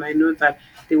of view. And I know that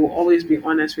they will always be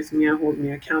honest with me and hold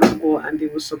me accountable, and they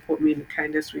will support me in the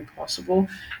kindest way possible.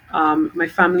 My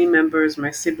family members,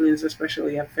 my siblings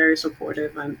especially, are very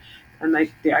supportive, and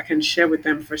I can share with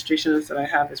them frustrations that I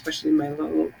have, especially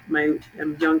my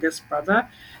youngest brother.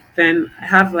 Then I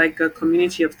have like a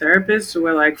community of therapists, so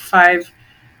we're like five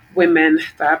women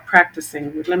that are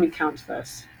practicing. Let me count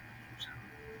first.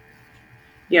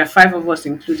 Yeah, five of us,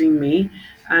 including me.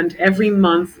 And every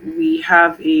month we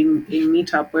have a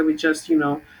meetup where we just,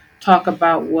 talk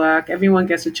about work. Everyone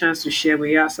gets a chance to share.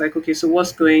 We ask, like, okay, so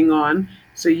what's going on?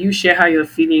 So you share how you're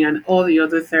feeling, and all the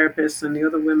other therapists and the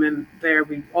other women there,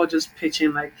 we all just pitch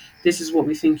in, like, this is what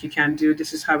we think you can do.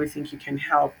 This is how we think you can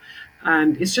help.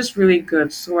 And it's just really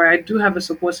good. So I do have a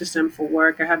support system for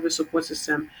work. I have a support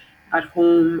system at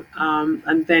home.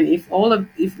 And then if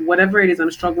whatever it is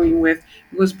I'm struggling with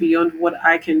goes beyond what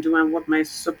I can do and what my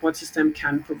support system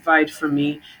can provide for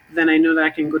me, then I know that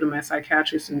I can go to my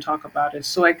psychiatrist and talk about it.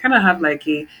 So I kind of have like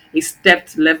a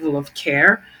stepped level of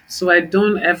care. So I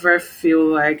don't ever feel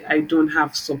like I don't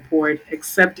have support,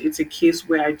 except it's a case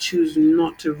where I choose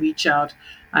not to reach out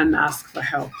and ask for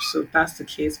help. So that's the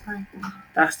case.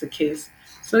 That's the case.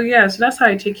 So yeah, so that's how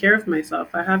I take care of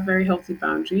myself. I have very healthy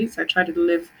boundaries. I try to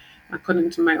live according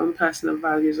to my own personal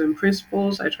values and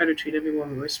principles. I try to treat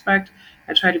everyone with respect.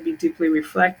 I try to be deeply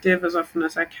reflective as often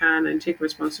as I can and take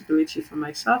responsibility for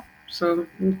myself. So,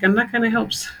 and that kind of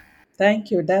helps. Thank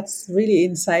you. That's really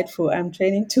insightful. I'm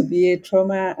training to be a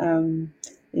trauma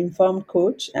informed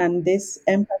coach, and this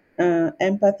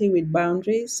empathy with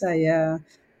boundaries, I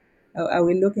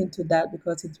will look into that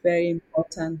because it's very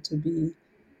important to be.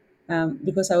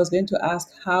 Because I was going to ask,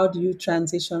 how do you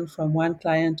transition from one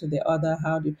client to the other?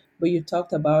 But you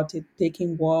talked about it,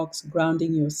 taking walks,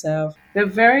 grounding yourself. They're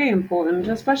very important,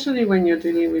 especially when you're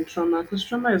dealing with trauma, because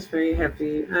trauma is very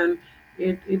heavy. And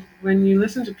it when you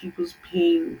listen to people's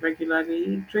pain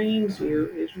regularly, it drains you.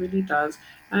 It really does.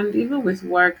 And even with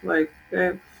work, like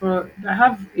for I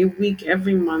have a week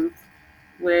every month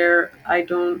where I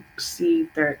don't see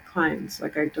their clients,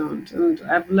 like I don't, and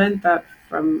I've learned that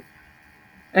from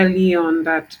early on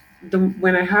that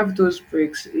when I have those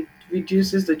breaks, it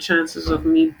reduces the chances of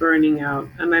me burning out.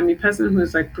 And I'm a person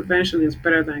who's like prevention is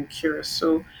better than cure.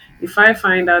 So if I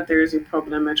find out there is a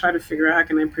problem, I try to figure out how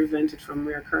can I prevent it from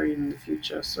reoccurring in the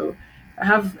future. So I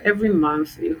have every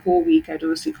month a whole week I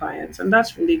don't see clients, and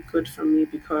that's really good for me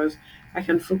because I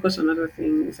can focus on other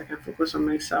things. I can focus on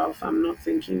myself. I'm not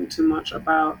thinking too much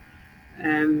about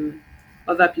um,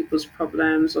 other people's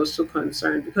problems or so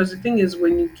concerned, because the thing is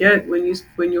when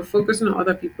you're focusing on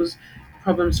other people's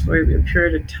problems for a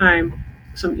period of time,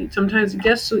 sometimes it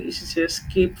gets so easy to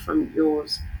escape from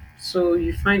yours. So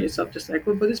you find yourself just like,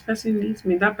 oh, but this person needs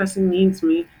me, that person needs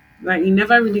me. Like you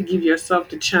never really give yourself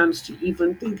the chance to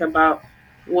even think about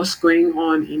what's going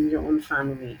on in your own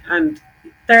family. And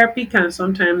therapy can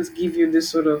sometimes give you this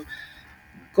sort of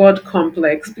God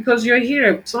complex, because you're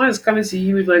here. Someone is coming to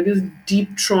you with like this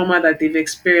deep trauma that they've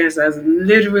experienced that has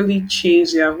literally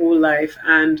changed their whole life,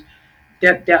 and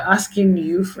they're asking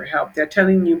you for help. They're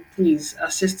telling you, please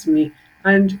assist me.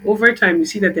 And over time, you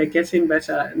see that they're getting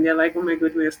better, and they're like, oh my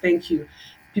goodness, thank you.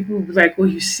 People will be like, oh,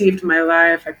 you saved my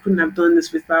life. I couldn't have done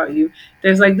this without you.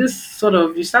 There's like this sort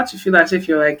of, you start to feel as if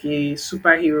you're like a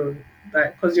superhero,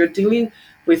 because you're dealing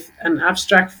with an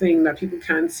abstract thing that people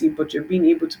can't see, but you're being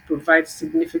able to provide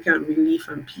significant relief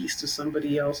and peace to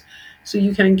somebody else. So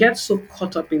you can get so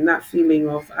caught up in that feeling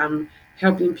of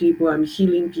helping people and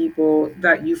healing people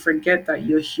that you forget that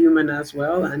you're human as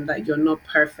well and that you're not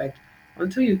perfect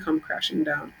until you come crashing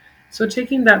down. So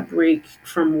taking that break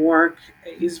from work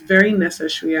is very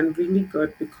necessary and really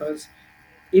good because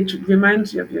it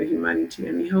reminds you of your humanity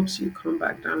and it helps you come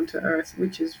back down to earth,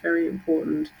 which is very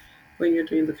important when you're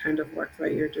doing the kind of work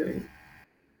that you're doing.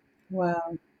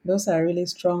 Wow, those are really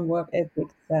strong work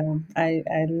ethics. I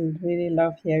really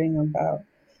love hearing about.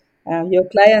 Your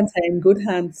clients are in good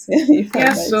hands, if I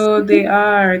Yes, might so say. they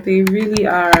are. They really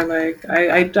are. Like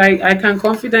I can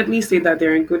confidently say that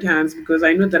they're in good hands because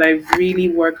I know that I really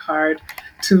work hard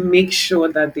to make sure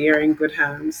that they are in good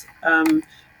hands.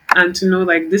 And to know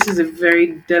like this is a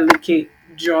very delicate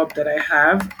job that I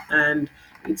have, and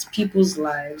it's people's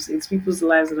lives. It's people's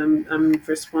lives that I'm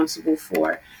responsible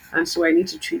for, and so I need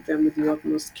to treat them with the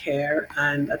utmost care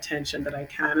and attention that I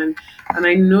can. And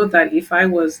I know that if I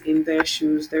was in their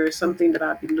shoes, there is something that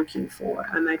I'd be looking for,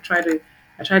 and I try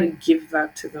to give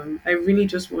that to them. I really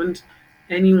just want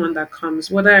anyone that comes,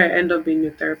 whether I end up being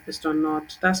a therapist or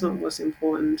not. That's not what's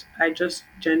important. I just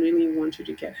genuinely want you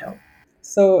to get help.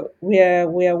 So we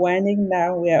are winding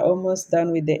now. We are almost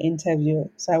done with the interview.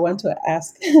 So I want to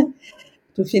ask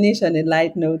to finish on a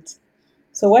light note.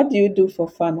 So what do you do for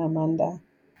fun, Amanda?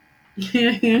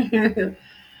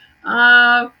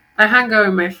 I hang out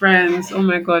with my friends. Oh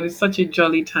my god, it's such a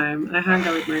jolly time. I hang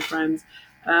out with my friends.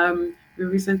 We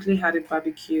recently had a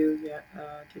barbecue, yeah,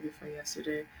 day before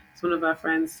yesterday. So one of our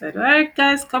friends said, "All right,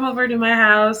 guys, come over to my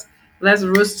house. Let's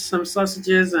roast some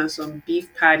sausages and some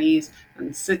beef patties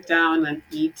and sit down and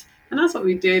eat." And that's what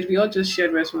we did. We all just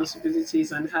shared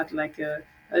responsibilities and had like a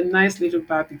nice little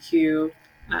barbecue.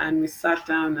 And we sat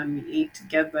down and we ate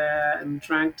together and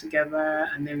drank together,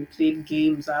 and then we played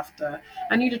games after.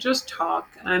 I need to just talk.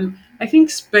 And I think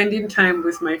spending time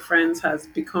with my friends has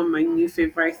become my new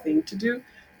favorite thing to do.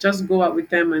 Just go out with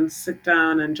them and sit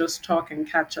down and just talk and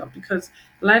catch up, because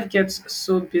life gets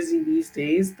so busy these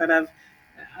days that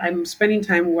I'm spending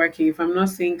time working. If I'm not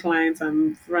seeing clients,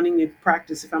 I'm running a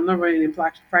practice. If I'm not running a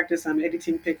practice, I'm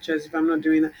editing pictures. If I'm not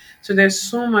doing that, so there's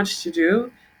so much to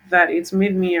do that it's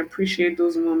made me appreciate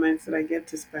those moments that I get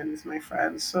to spend with my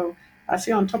friends. So I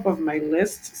see on top of my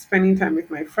list spending time with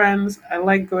my friends. I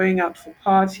like going out for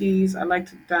parties. I like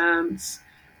to dance.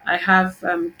 I have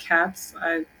cats.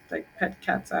 I like pet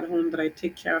cats at home that I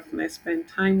take care of and I spend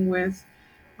time with.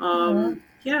 Oh,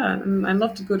 Yeah, and I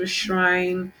love to go to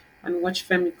shrine and watch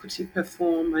Femi Kuti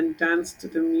perform and dance to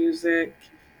the music.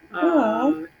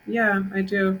 oh, Yeah, I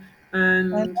do. I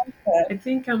And like that. I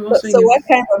think I'm So, also so in a. what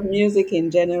kind of music in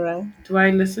general? Do I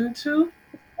listen to?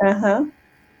 Uh-huh.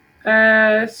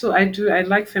 So I do. I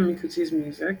like Femi Kuti's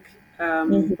music,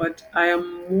 Hmm. but I am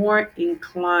more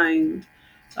inclined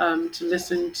to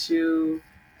listen to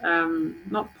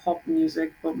not pop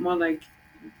music, but more like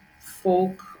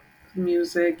folk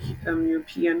music,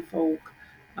 European folk,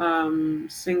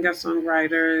 singer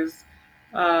songwriters.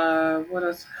 What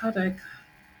else? How do I?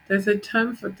 There's a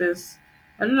term for this.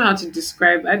 I don't know how to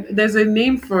describe. There's a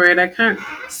name for it. I can't.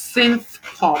 Synth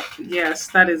pop. Yes,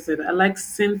 that is it. I like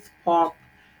synth pop.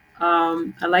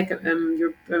 I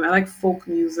like folk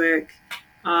music.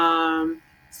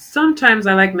 Sometimes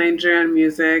I like Nigerian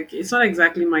music. It's not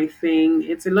exactly my thing.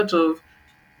 It's a lot of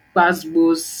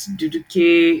Basbos,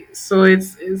 Duduke. So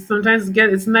it's sometimes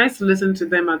it's nice to listen to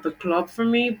them at the club for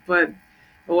me, but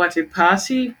or at a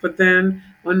party. But then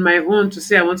on my own to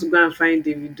say I want to go and find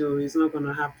Davido is not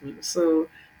gonna happen. So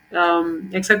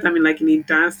except I'm in like in a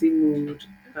dancing mood.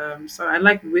 So I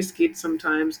like Wizkid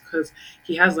sometimes because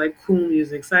he has like cool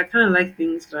music. So I kind of like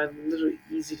things that are a little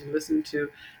easy to listen to.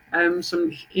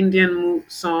 Some Indian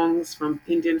songs from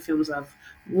Indian films I've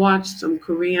watched, some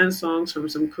Korean songs from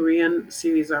some Korean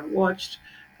series I've watched.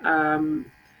 Um,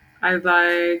 I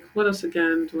like, what else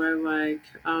again do I like?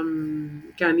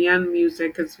 Ghanaian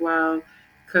music as well,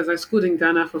 because I schooled in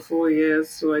Ghana for 4 years,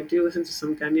 so I do listen to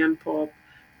some Ghanaian pop.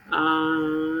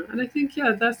 And I think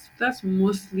yeah, that's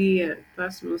mostly it.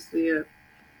 That's mostly it.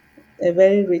 A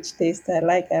very rich taste. I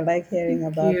like hearing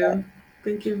Thank about that. you.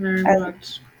 Thank you very And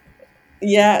much.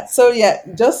 yeah, so yeah,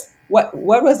 just what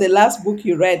was the last book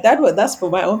you read? That's for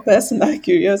my own personal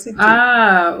curiosity.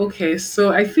 Okay.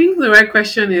 So I think the right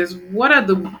question is, what are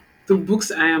the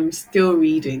books I am still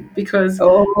reading? Because the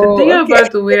thing Oh, okay.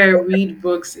 about the way I read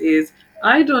books is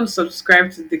I don't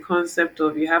subscribe to the concept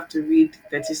of you have to read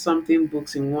 30 something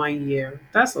books in 1 year.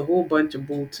 That's a whole bunch of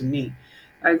bull to me.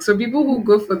 Like, so people who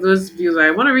go for those views,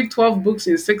 I want to read 12 books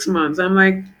in 6 months. I'm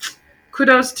like,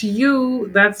 kudos to you.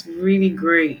 That's really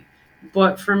great.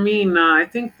 But for me, nah, I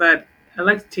think that I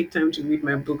like to take time to read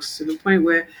my books to the point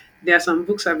where there are some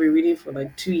books I've been reading for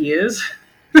like 2 years.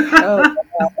 Oh,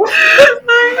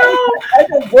 I know. what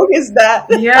kind of book is that?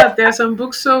 Yeah, there are some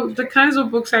books. So the kinds of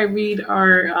books I read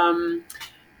are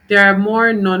there are more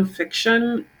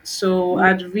nonfiction. So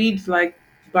I'd read like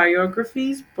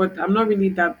biographies, but I'm not really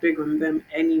that big on them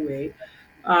anyway.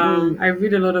 Mm, I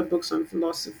read a lot of books on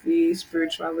philosophy,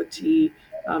 spirituality,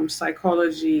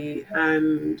 psychology,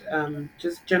 and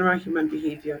just general human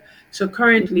behavior. So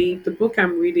currently, the book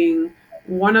I'm reading,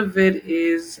 one of it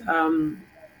is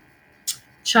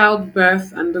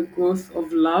Childbirth and the Growth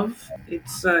of Love.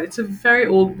 It's a very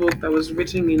old book that was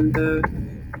written in the.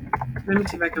 Let me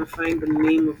see if I can find the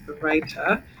name of the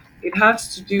writer. It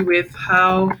has to do with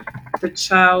how the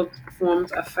child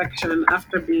forms affection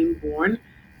after being born.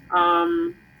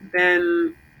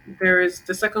 Then there is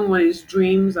the second one is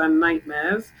dreams and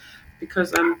nightmares,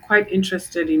 because I'm quite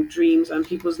interested in dreams and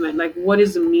people's like what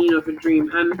is the meaning of a dream,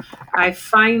 and I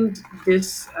find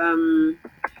this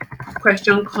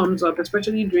question comes up,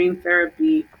 especially during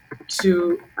therapy.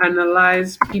 to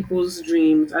analyze people's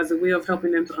dreams as a way of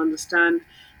helping them to understand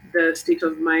the state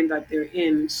of mind that they're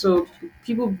in. So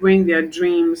people bring their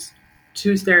dreams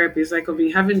to therapists, like, I've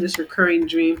been having this recurring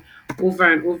dream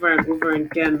over and over and over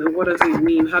again. And what does it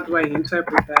mean? How do I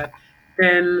interpret that?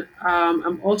 Then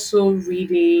I'm also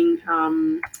reading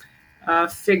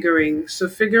Figuring. So,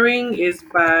 Figuring is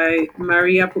by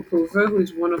Maria Popova, who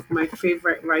is one of my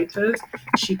favorite writers.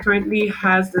 She currently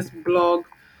has this blog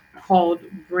called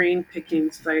Brain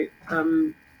Pickings that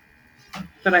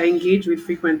I engage with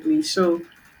frequently. So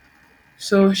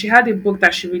she had a book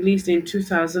that she released in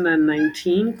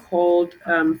 2019 called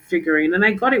Figuring, and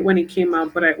I got it when it came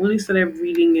out, but I only started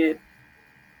reading it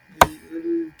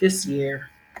this year.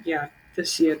 Yeah,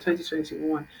 this year,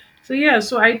 2021. So yeah,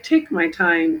 so I take my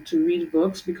time to read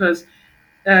books because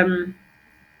um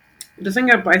the thing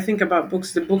I think about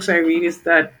books, the books I read, is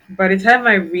that by the time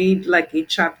I read like a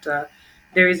chapter,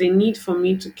 there is a need for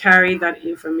me to carry that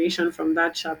information from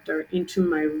that chapter into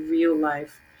my real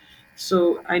life.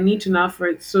 So I need to now for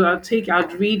it. So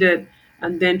I'd read it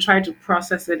and then try to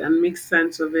process it and make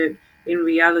sense of it in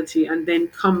reality and then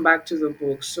come back to the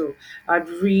book. So I'd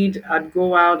read, I'd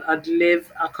go out, I'd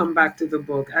live, I'll come back to the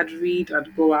book. I'd read,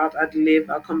 I'd go out, I'd live,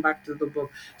 I'll come back to the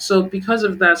book. So because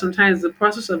of that, sometimes the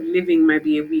process of living might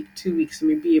be a week, 2 weeks,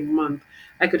 maybe a month.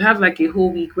 I could have like a whole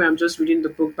week where I'm just reading the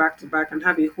book back to back and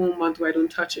have a whole month where I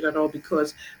don't touch it at all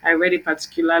because I read a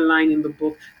particular line in the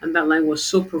book and that line was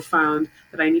so profound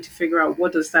that I need to figure out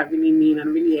what does that really mean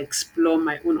and really explore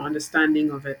my own understanding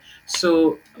of it.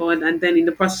 So, and then in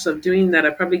the process of doing that,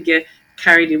 I probably get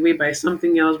carried away by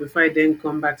something else before I then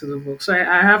come back to the book. So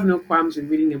I have no qualms with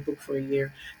reading a book for a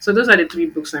year. So those are the three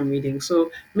books I'm reading.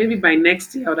 So maybe by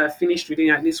next year I would have finished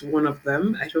reading at least one of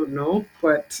them. I don't know,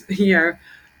 but yeah,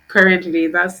 currently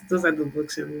those are the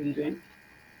books I'm reading.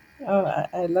 Oh,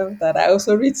 I love that. I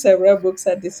also read several books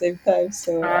at the same time,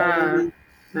 so I Ah,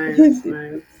 really, nice,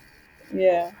 nice.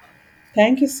 yeah.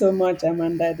 Thank you so much,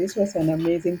 Amanda. This was an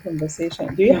amazing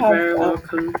conversation. Do you You're have very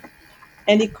welcome.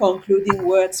 any concluding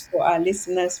words for our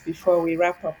listeners before we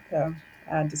wrap up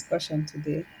our discussion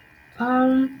today?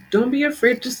 Don't be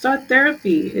afraid to start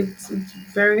therapy. It's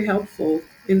very helpful.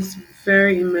 It's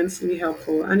very immensely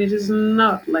helpful, and it is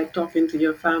not like talking to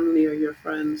your family or your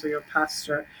friends or your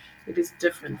pastor. It is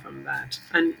different from that,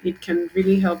 and it can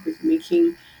really help with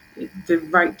making the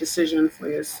right decision for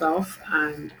yourself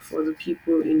and for the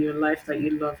people in your life that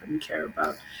you love and care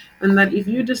about. And that if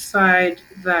you decide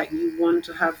that you want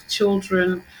to have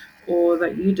children or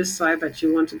that you decide that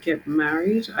you want to get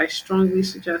married, I strongly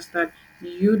suggest that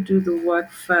you do the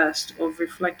work first of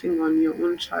reflecting on your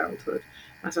own childhood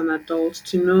as an adult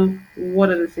to know what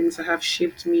are the things that have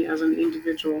shaped me as an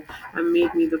individual and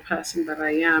made me the person that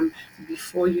I am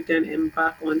before you then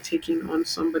embark on taking on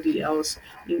somebody else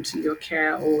into your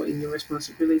care or in your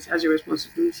responsibility as your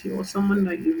responsibility or someone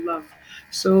that you love.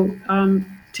 So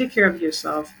take care of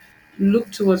yourself.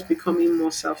 Look towards becoming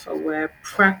more self aware,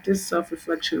 practice self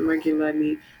reflection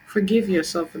regularly, forgive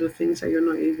yourself for the things that you're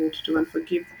not able to do, and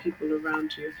forgive the people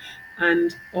around you.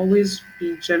 And always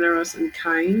be generous and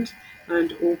kind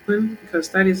and open because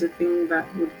that is the thing that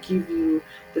would give you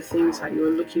the things that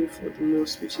you're looking for the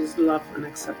most, which is love and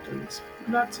acceptance.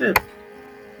 That's it.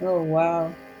 Oh,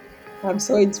 wow. I'm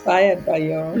so inspired by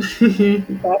your You're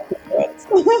words.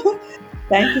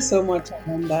 Thank you so much,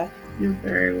 Amanda.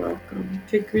 very welcome.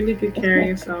 Take really good care of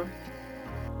yourself.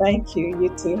 Thank you. You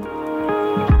too.